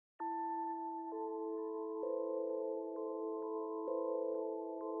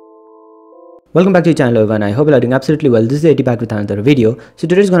Welcome back to the channel everyone. I hope you are doing absolutely well. This is 80 back with another video. So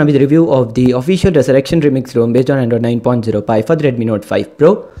today is going to be the review of the official Resurrection Remix ROM based on Android 9.0 Pie for the Redmi Note 5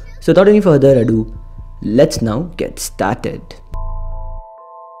 Pro. So without any further ado, let's now get started.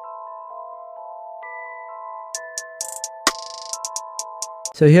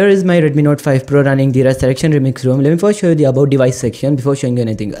 So here is my Redmi Note 5 Pro running the Resurrection Remix ROM. Let me first show you the about device section before showing you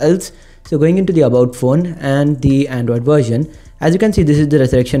anything else. So going into the about phone and the Android version. As you can see, this is the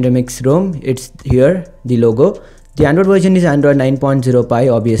Resurrection Remix ROM. It's here, the logo. The Android version is Android 9.0 Pie,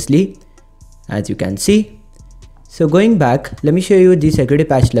 obviously, as you can see. So going back, let me show you the security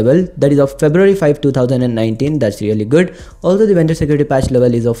patch level that is of February 5, 2019. That's really good. Also, the vendor security patch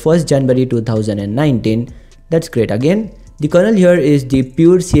level is of 1st January 2019. That's great again. The kernel here is the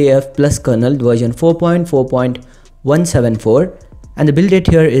pure CAF plus kernel version 4.4.174 and the build date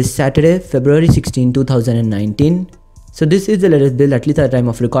here is Saturday, February 16, 2019. So this is the latest build at least at the time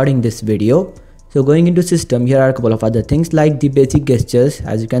of recording this video. So going into system, here are a couple of other things like the basic gestures.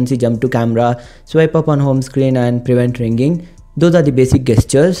 As you can see, jump to camera, swipe up on home screen and prevent ringing. Those are the basic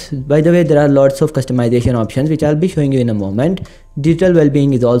gestures. By the way, there are lots of customization options which I'll be showing you in a moment. Digital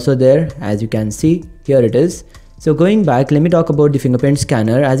well-being is also there. As you can see, here it is. So going back, let me talk about the fingerprint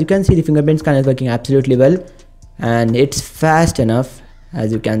scanner. As you can see, the fingerprint scanner is working absolutely well and it's fast enough.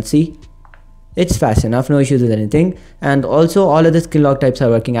 As you can see, it's fast enough, no issues with anything. And also all other skill lock types are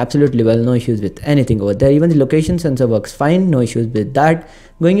working absolutely well, no issues with anything over there. Even the location sensor works fine, no issues with that.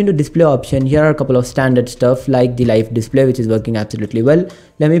 Going into display option, here are a couple of standard stuff like the live display which is working absolutely well.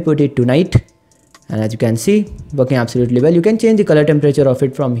 Let me put it to night. And as you can see, working absolutely well. You can change the color temperature of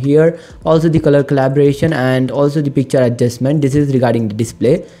it from here. Also the color calibration and also the picture adjustment. This is regarding the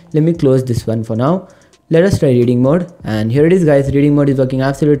display. Let me close this one for now. Let us try reading mode. And here it is guys, reading mode is working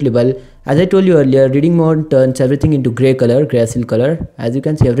absolutely well. As I told you earlier, reading mode turns everything into gray color, grayscale color. As you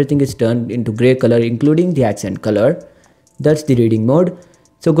can see, everything is turned into gray color including the accent color. That's the reading mode.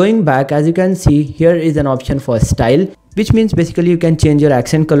 So going back, as you can see, here is an option for style, which means basically you can change your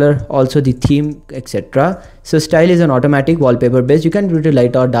accent color, also the theme, etc. So style is an automatic wallpaper based. You can put it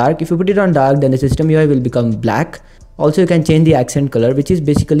light or dark. If you put it on dark, then the system UI will become black. Also you can change the accent color, which is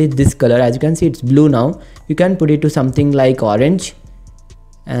basically this color. As you can see, it's blue now. You can put it to something like orange.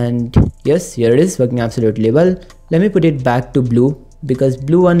 And yes, here it is working absolutely well. Let me put it back to blue because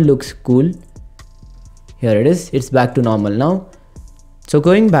blue one looks cool. Here it is, it's back to normal now. So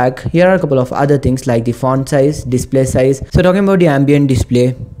going back, here are a couple of other things like the font size, display size. So talking about the ambient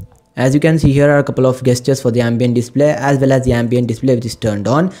display, as you can see, here are a couple of gestures for the ambient display as well as the ambient display which is turned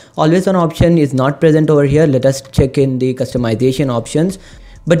on. Always on option is not present over here. Let us check in the customization options.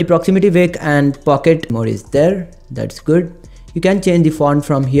 But the proximity wake and pocket mode is there. That's good. You can change the font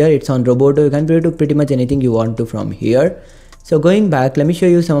from here. It's on Roboto. You can do pretty much anything you want to from here. So going back, let me show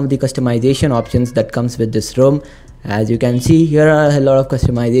you some of the customization options that comes with this ROM. As you can see, here are a lot of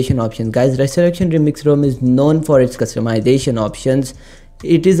customization options. Guys, Resurrection Remix ROM is known for its customization options.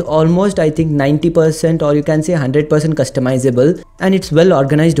 It is almost, I think, 90% or you can say 100% customizable, and it's well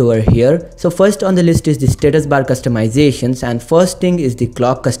organized over here. So first on the list is the status bar customizations, and first thing is the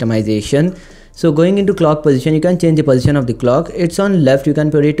clock customization. So going into clock position, you can change the position of the clock. It's on left, you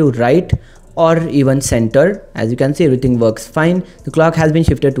can put it to right or even center. As you can see, everything works fine. The clock has been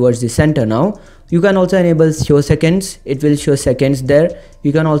shifted towards the center now. You can also enable show seconds. It will show seconds there.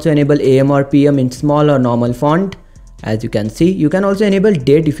 You can also enable AM or PM in small or normal font. As you can see, you can also enable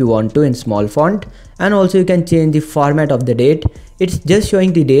date if you want to in small font, and also you can change the format of the date. It's just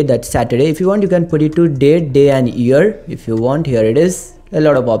showing the date, that's Saturday. If you want, you can put it to date, day and year if you want. Here it is, a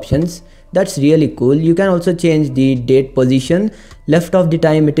lot of options. That's really cool. You can also change the date position. Left of the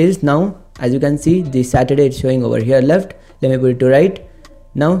time it is now. As you can see, the Saturday is showing over here left. Let me put it to right.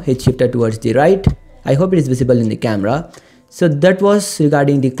 Now it's shifted towards the right. I hope it is visible in the camera. So that was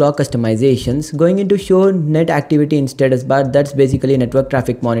regarding the clock customizations. Going into show net activity in status bar, that's basically network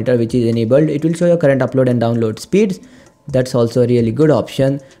traffic monitor which is enabled. It will show your current upload and download speeds. That's also a really good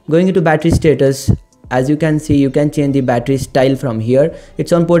option. Going into battery status, as you can see, you can change the battery style from here.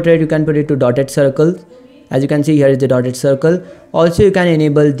 It's on portrait, you can put it to dotted circle. As you can see, here is the dotted circle. Also you can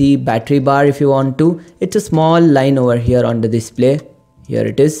enable the battery bar if you want to. It's a small line over here on the display. Here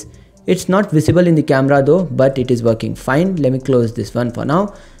it is. It's not visible in the camera though, but it is working fine. Let me close this one for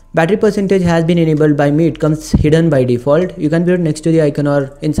now. Battery percentage has been enabled by me. It comes hidden by default. You can put it next to the icon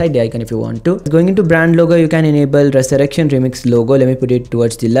or inside the icon if you want to. Going into brand logo, you can enable Resurrection Remix logo. Let me put it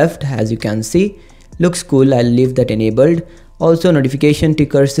towards the left. As you can see, looks cool. I'll leave that enabled. Also notification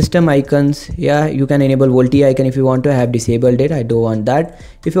ticker, system icons. Yeah, you can enable VoLTE icon if you want to. Have disabled it. I don't want that.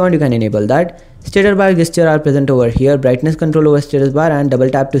 If you want, you can enable that. Status bar gesture are present over here. Brightness control over status bar and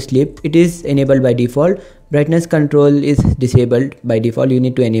double tap to sleep. It is enabled by default. Brightness control is disabled by default. You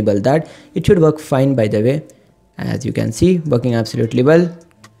need to enable that. It should work fine, by the way. As you can see, working absolutely well.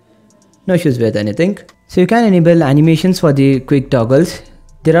 No issues with anything. So you can enable animations for the quick toggles.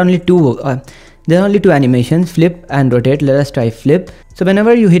 There are only two animations, flip and rotate. Let us try flip. So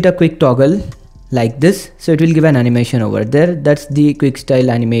whenever you hit a quick toggle like this, so it will give an animation over there. That's the quick style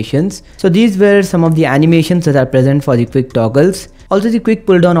animations. So these were some of the animations that are present for the quick toggles. Also the quick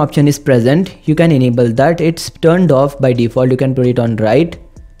pull down option is present. You can enable that. It's turned off by default. You can put it on right.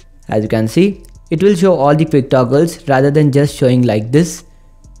 As you can see, it will show all the quick toggles rather than just showing like this.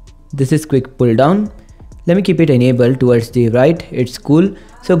 This is quick pull down. Let me keep it enabled towards the right. It's cool.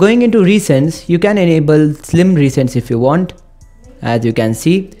 So going into recents, you can enable slim recents if you want, as you can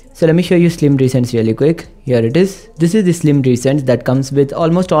see. So let me show you slim recents really quick. Here it is. This is the slim recents that comes with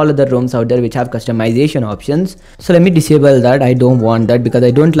almost all other ROMs out there which have customization options. So let me disable that. I don't want that because I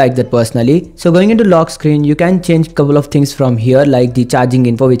don't like that personally. So going into lock screen, you can change a couple of things from here, like the charging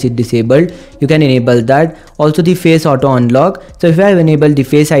info, which is disabled. You can enable that. Also the face auto unlock. So if I have enabled the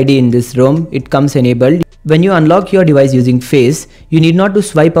face ID in this ROM, it comes enabled. When you unlock your device using face, you need not to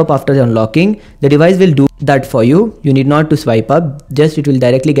swipe up after unlocking. The device will do that for you. You need not to swipe up, just it will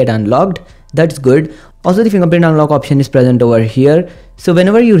directly get unlocked. That's good. Also the fingerprint unlock option is present over here. So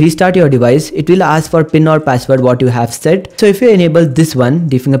whenever you restart your device, it will ask for PIN or password what you have set. So if you enable this one,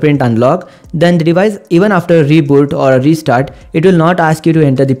 the fingerprint unlock, then the device, even after a reboot or a restart, it will not ask you to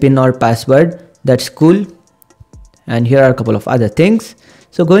enter the PIN or password. That's cool. And here are a couple of other things.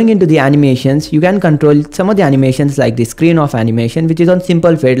 So going into the animations, you can control some of the animations like the screen off animation, which is on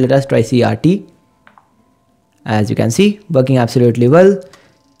simple fade. Let us try CRT. As you can see, working absolutely well.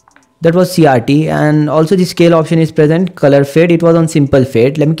 That was CRT, and also the scale option is present. Color fade, it was on simple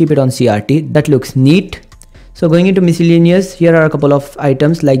fade. Let me keep it on CRT. That looks neat. So going into miscellaneous, here are a couple of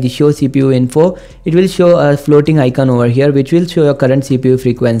items like the show CPU info. It will show a floating icon over here which will show your current CPU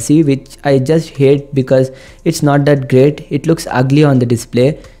frequency, which I just hate because it's not that great. It looks ugly on the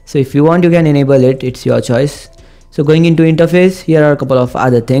display. So if you want, you can enable it. It's your choice. So going into interface, here are a couple of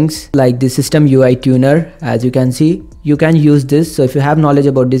other things like the system UI tuner. As you can see, you can use this. So if you have knowledge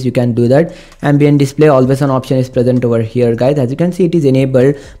about this, you can do that. Ambient display always on option is present over here, guys. As you can see, it is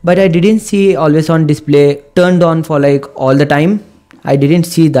enabled, but I didn't see always on display turned on for like all the time. I didn't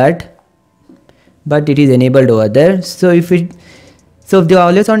see that, but it is enabled over there. So if the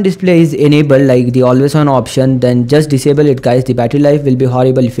always on display is enabled, like the always on option, then just disable it, guys. The battery life will be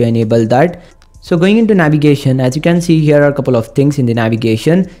horrible if you enable that. So going into navigation, as you can see, here are a couple of things in the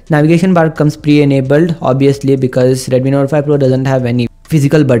navigation. Navigation bar comes pre-enabled, obviously, because Redmi Note 5 Pro doesn't have any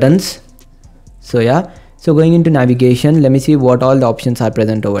physical buttons. So yeah, so going into navigation, let me see what all the options are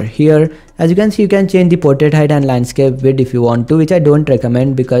present over here. As you can see, you can change the portrait height and landscape width if you want to, which I don't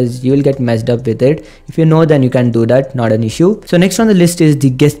recommend because you will get messed up with it. If you know, then you can do that, not an issue. So next on the list is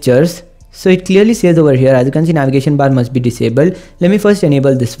the gestures. So it clearly says over here, as you can see, navigation bar must be disabled. Let me first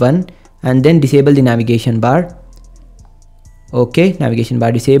enable this one and then disable the navigation bar. Okay, navigation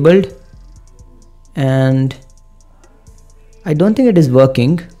bar disabled, and I don't think it is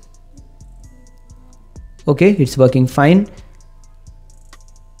working. Okay, it's working fine.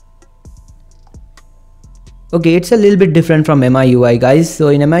 Okay, it's a little bit different from MIUI, guys. So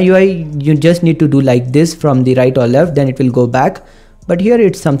in MIUI, you just need to do like this from the right or left, then it will go back. But here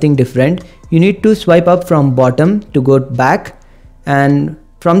it's something different. You need to swipe up from bottom to go back, and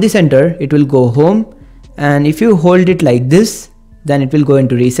from the center it will go home, and if you hold it like this, then it will go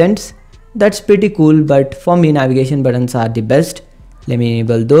into recents. That's pretty cool, but for me navigation buttons are the best. Let me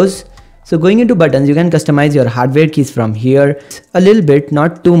enable those. So going into buttons, you can customize your hardware keys from here a little bit,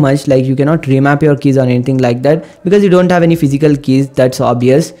 not too much. Like you cannot remap your keys or anything like that because you don't have any physical keys. That's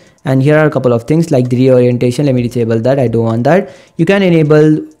obvious. And here are a couple of things like the reorientation. Let me disable that. I don't want that. You can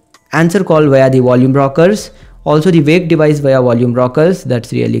enable answer call via the volume rockers. Also the wake device via volume rockers.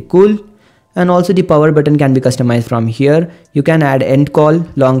 That's really cool. And also the power button can be customized from here. You can add end call,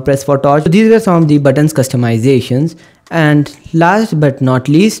 long press for torch. So these were some of the buttons customizations. And last but not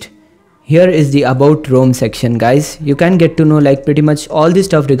least, here is the about ROM section, guys. You can get to know like pretty much all the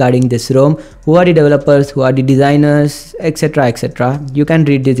stuff regarding this ROM, who are the developers, who are the designers, etc, etc. You can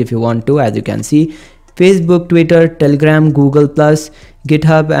read this if you want to. As you can see, Facebook, Twitter, Telegram, Google+,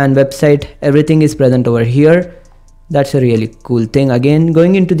 GitHub and website, everything is present over here. That's a really cool thing. Again,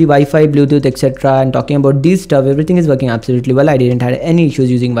 going into the Wi-Fi, Bluetooth, etc. and talking about these stuff, everything is working absolutely well. I didn't have any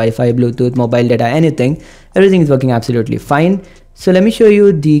issues using Wi-Fi, Bluetooth, mobile data, anything. Everything is working absolutely fine. So let me show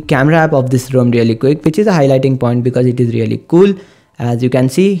you the camera app of this ROM really quick, which is a highlighting point because it is really cool. As you can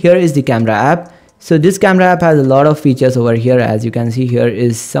see, here is the camera app. So this camera app has a lot of features over here. As you can see, here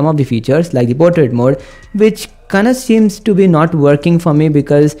is some of the features like the portrait mode, which kind of seems to be not working for me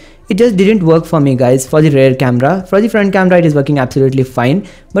because it just didn't work for me, guys. For the rear camera, for the front camera it is working absolutely fine,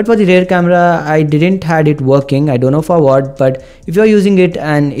 but for the rear camera I didn't had it working. I don't know for what, but if you're using it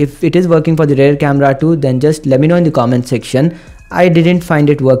and if it is working for the rear camera too, then just let me know in the comment section. I didn't find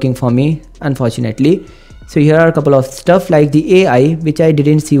it working for me, unfortunately. So here are a couple of stuff like the AI, which I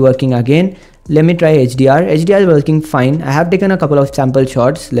didn't see working again. Let me try HDR. HDR is working fine. I have taken a couple of sample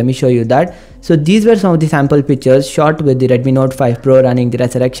shots. Let me show you that. So these were some of the sample pictures shot with the Redmi Note 5 Pro running the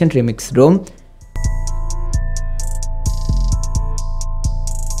Resurrection Remix ROM.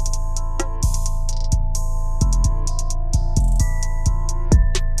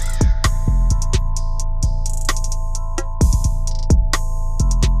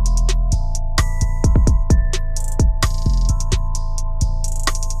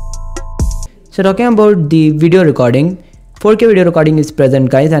 So talking about the video recording, 4K video recording is present,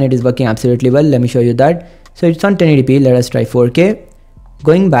 guys, and it is working absolutely well. Let me show you that. So it's on 1080p. Let us try 4K.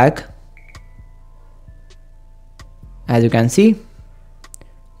 Going back, as you can see,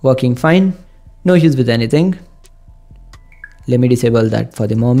 working fine. No issues with anything. Let me disable that for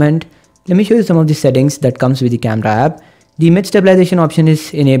the moment. Let me show you some of the settings that comes with the camera app. The image stabilization option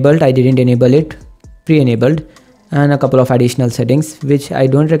is enabled. I didn't enable it, pre-enabled. And a couple of additional settings which I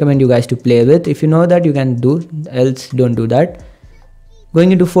don't recommend you guys to play with. If you know that, you can do, else don't do that.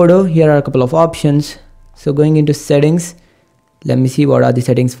 Going into photo, here are a couple of options. So going into settings, let me see what are the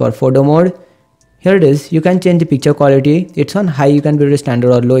settings for photo mode. Here it is. You can change the picture quality. It's on high. You can put it standard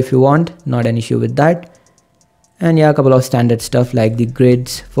or low if you want, not an issue with that. And yeah, a couple of standard stuff like the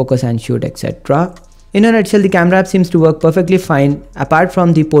grids, focus and shoot, etc. In a nutshell, the camera app seems to work perfectly fine apart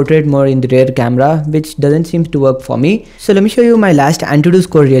from the portrait mode in the rear camera, which doesn't seem to work for me. So let me show you my last Antutu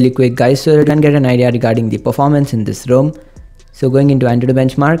score really quick, guys, so you can get an idea regarding the performance in this ROM. So going into Antutu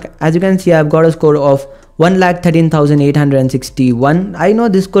benchmark, as you can see, I've got a score of 1,13,861. I know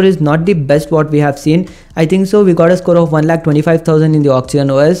this score is not the best what we have seen. I think so we got a score of 1,25,000 in the Oxygen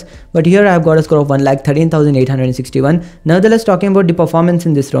OS, but here I've got a score of 1,13,861. Nevertheless, talking about the performance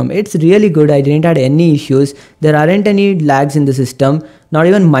in this ROM, it's really good. I didn't have any issues. There aren't any lags in the system. Not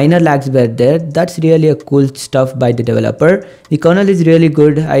even minor lags were there. That's really a cool stuff by the developer. The kernel is really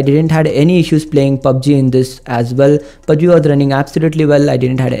good. I didn't had any issues playing PUBG in this as well. PUBG was running absolutely well. I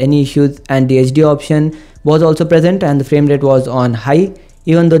didn't had any issues, and the HD option was also present and the frame rate was on high,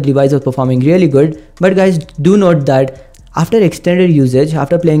 even though the device was performing really good. But guys, do note that after extended usage,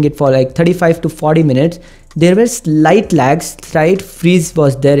 after playing it for like 35 to 40 minutes, there were slight lags, slight freeze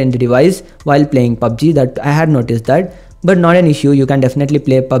was there in the device while playing PUBG. That I had noticed that. But not an issue. You can definitely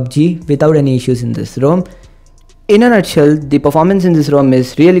play PUBG without any issues in this ROM. In a nutshell, the performance in this ROM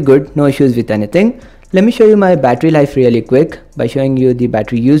is really good. No issues with anything. Let me show you my battery life really quick by showing you the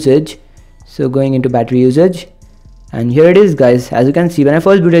battery usage. So going into battery usage, and here it is, guys. As you can see, when I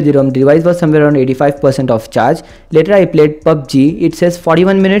first booted the ROM, the device was somewhere around 85% of charge. Later I played PUBG. It says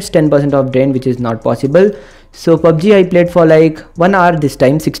 41 minutes, 10% of drain, which is not possible. So PUBG I played for like 1 hour this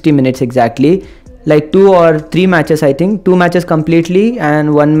time, 60 minutes exactly. Like 2 or 3 matches, I think 2 matches completely,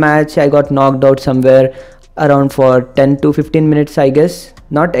 and 1 match I got knocked out somewhere around for 10 to 15 minutes, I guess.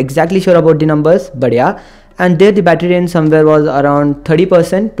 Not exactly sure about the numbers, but yeah. And there the battery range somewhere was around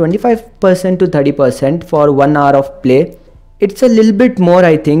 30%, 25% to 30% for 1 hour of play. It's a little bit more,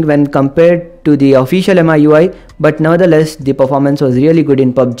 I think, when compared to the official MIUI, but nevertheless the performance was really good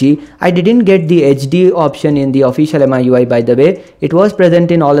in PUBG. I didn't get the HD option in the official MIUI, by the way. It was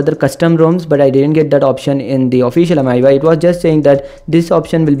present in all other custom ROMs, but I didn't get that option in the official MIUI. It was just saying that this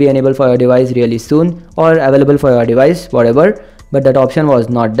option will be enabled for your device really soon, or available for your device, whatever, but that option was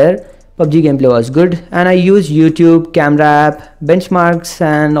not there. PUBG gameplay was good, and I used YouTube, camera app, benchmarks,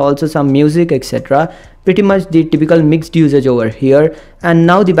 and also some music, etc. Pretty much the typical mixed usage over here. And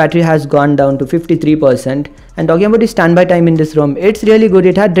now the battery has gone down to 53%. And talking about the standby time in this ROM, it's really good.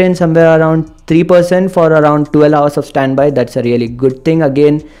 It had drained somewhere around 3% for around 12 hours of standby. That's a really good thing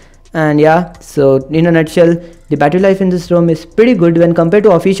again. And yeah, so in a nutshell, the battery life in this ROM is pretty good when compared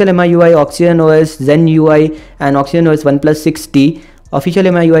to official MIUI, Oxygen OS, Zen UI, and Oxygen OS OnePlus 6T. Official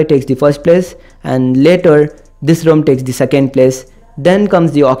MIUI takes the first place, and later this ROM takes the second place. Then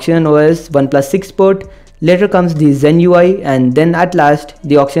comes the Oxygen OS OnePlus 6 port. Later comes the Zen UI, and then at last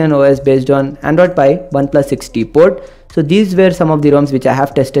the Oxygen OS based on Android Pie 1+60 port. So these were some of the ROMs which I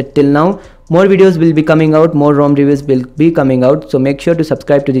have tested till now. More videos will be coming out, more ROM reviews will be coming out, so make sure to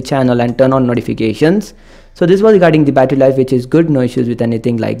subscribe to the channel and turn on notifications. So this was regarding the battery life, which is good, no issues with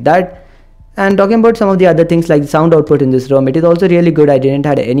anything like that. And talking about some of the other things like the sound output in this ROM, it is also really good. I didn't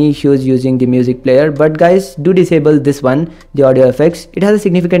had any issues using the music player, but guys, do disable this one, the audio effects. It has a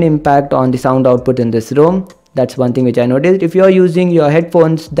significant impact on the sound output in this ROM. That's one thing which I noticed. If you are using your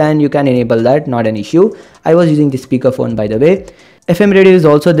headphones, then you can enable that, not an issue. I was using the speakerphone, by the way. FM radio is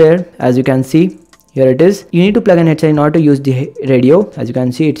also there, as you can see. Here it is. You need to plug an headset in order to use the radio. As you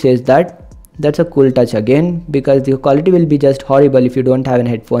can see, it says that. That's a cool touch again, because the quality will be just horrible if you don't have a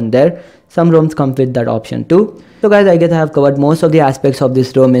headphone there. Some ROMs come with that option too. So guys, I guess I have covered most of the aspects of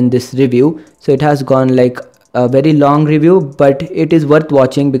this ROM in this review. So it has gone like a very long review, but it is worth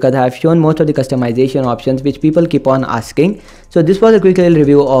watching because I have shown most of the customization options which people keep on asking. So this was a quick little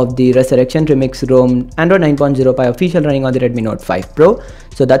review of the Resurrection Remix ROM Android 9.0 Pie official running on the Redmi Note 5 Pro.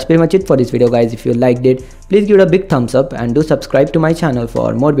 So that's pretty much it for this video, guys. If you liked it, please give it a big thumbs up and do subscribe to my channel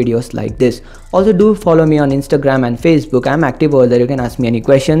for more videos like this. Also do follow me on Instagram and Facebook. I'm active over there. You can ask me any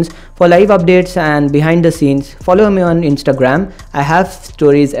questions. For live updates and behind the scenes, follow me on Instagram. I have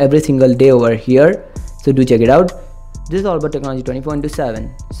stories every single day over here, so do check it out. This is all about technology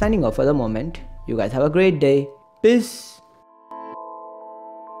 24/7. Signing off for the moment. You guys have a great day. Peace.